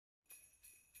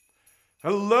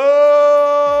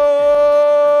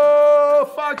Hello,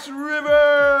 Fox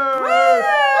River!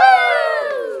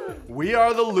 Woo! We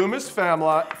are the Loomis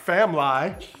family. Family?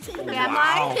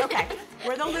 Wow. Okay.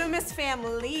 We're the Loomis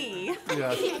family.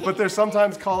 Yes, but they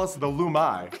sometimes call us the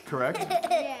Lumai, correct?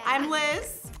 Yeah. I'm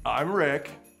Liz. I'm Rick,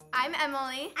 I'm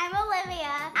Emily. I'm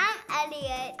Olivia. I'm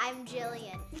Elliot. I'm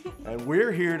Jillian. and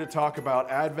we're here to talk about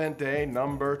Advent Day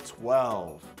number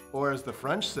 12, or as the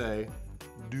French say,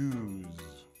 douze.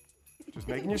 Just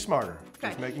making you smarter.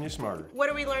 Just Okay. making you smarter. What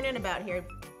are we learning about here?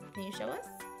 Can you show us?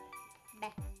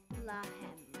 Bethlehem.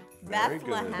 Very good.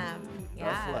 Bethlehem.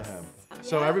 Yes. Bethlehem.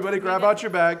 So everybody grab out your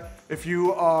bag. If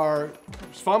you are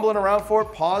fumbling around for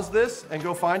it, pause this and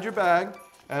go find your bag.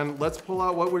 And let's pull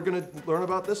out what we're gonna learn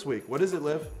about this week. What is it,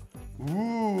 Liv?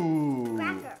 Ooh.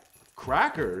 Cracker.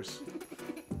 Crackers?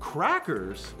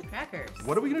 Crackers? Crackers.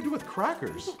 What are we gonna do with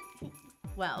crackers?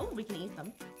 Well, we can eat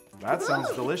them. That sounds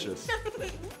delicious.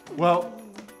 Well,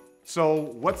 so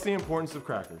what's the importance of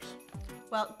crackers?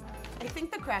 Well, I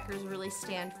think the crackers really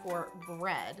stand for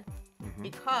bread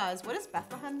because what does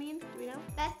Bethlehem mean? Do we know?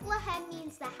 Bethlehem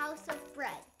means the house of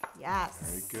bread.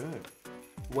 Yes. Very good.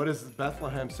 What is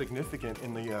Bethlehem significant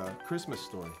in the Christmas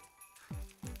story?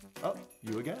 Oh,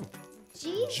 you again.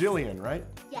 Jillian, right?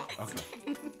 Yes.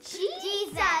 Okay.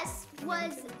 Jesus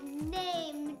was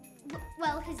named,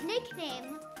 well, his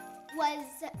nickname was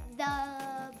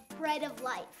the bread of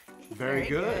life. Very Very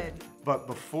good. good. But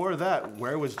before that,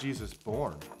 where was Jesus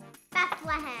born?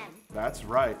 Bethlehem. That's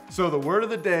right. So the word of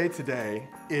the day today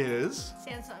is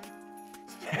Samsung.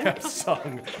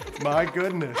 Samsung. My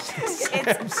goodness.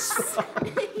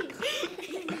 Samsung.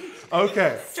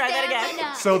 Okay. Try that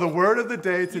again. So the word of the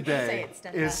day say today it,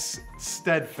 steadfast. is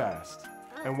steadfast.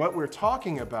 And what we're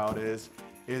talking about is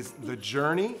the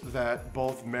journey that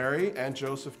both Mary and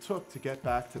Joseph took to get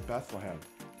back to Bethlehem.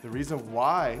 The reason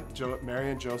why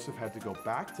Mary and Joseph had to go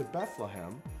back to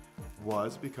Bethlehem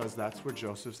was because that's where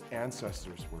Joseph's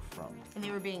ancestors were from. And they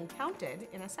were being counted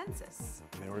in a census.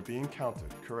 They were being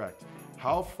counted, correct.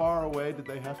 How far away did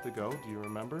they have to go? Do you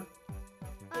remember?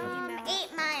 8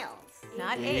 miles.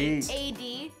 Not Eight. 8.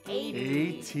 AD.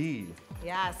 80.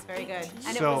 Yes, very good.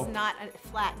 And So- it was not a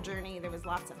flat journey. There was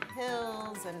lots of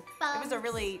hills, and it was a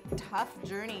really tough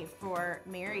journey for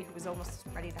Mary, who was almost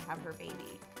ready to have her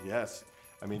baby. Yes.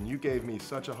 I mean, you gave me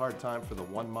such a hard time for the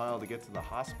 1 mile to get to the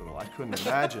hospital. I couldn't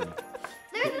imagine.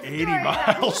 There's a 80 story.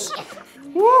 miles.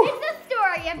 Woo! There's a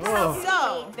story about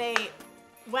So they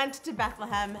went to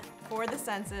Bethlehem for the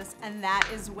census, and that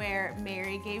is where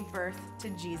Mary gave birth to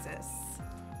Jesus.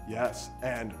 Yes,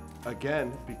 and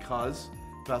again, because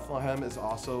Bethlehem is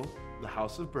also the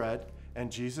house of bread,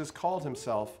 and Jesus called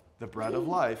himself the bread of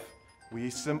life, we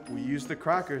use the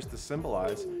crackers to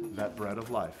symbolize that bread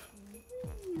of life.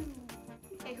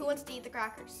 Okay, who wants to eat the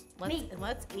crackers?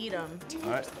 Let's eat them. All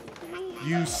right?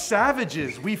 You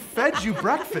savages, we fed you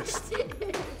breakfast.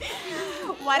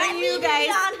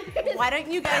 Why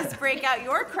don't you guys break out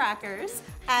your crackers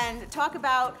and talk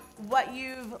about what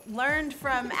you've learned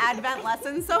from Advent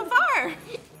lessons so far?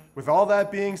 With all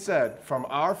that being said, from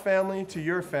our family to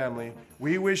your family,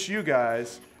 we wish you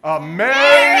guys a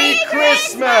Merry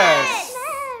Christmas!